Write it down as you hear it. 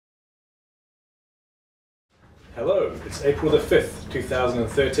Hello, it's April the 5th,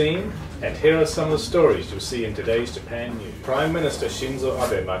 2013, and here are some of the stories you'll see in today's Japan News. Prime Minister Shinzo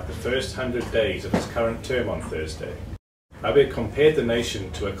Abe marked the first 100 days of his current term on Thursday. Abe compared the nation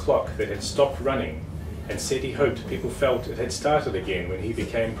to a clock that had stopped running and said he hoped people felt it had started again when he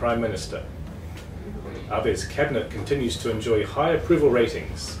became Prime Minister. Abe's cabinet continues to enjoy high approval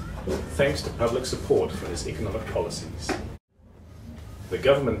ratings thanks to public support for his economic policies. The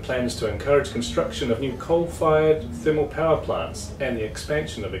government plans to encourage construction of new coal-fired thermal power plants and the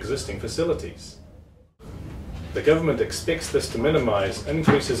expansion of existing facilities. The government expects this to minimise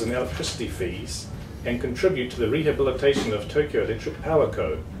increases in electricity fees and contribute to the rehabilitation of Tokyo Electric Power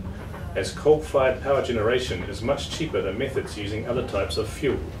Co., as coal-fired power generation is much cheaper than methods using other types of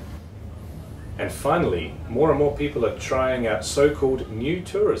fuel. And finally, more and more people are trying out so-called new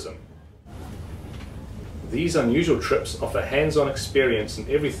tourism. These unusual trips offer hands-on experience in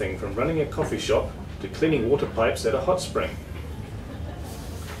everything from running a coffee shop to cleaning water pipes at a hot spring.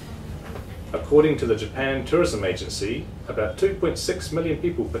 According to the Japan Tourism Agency, about 2.6 million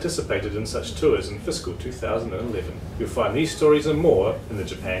people participated in such tours in fiscal 2011. You'll find these stories and more in the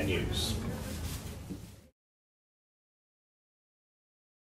Japan News.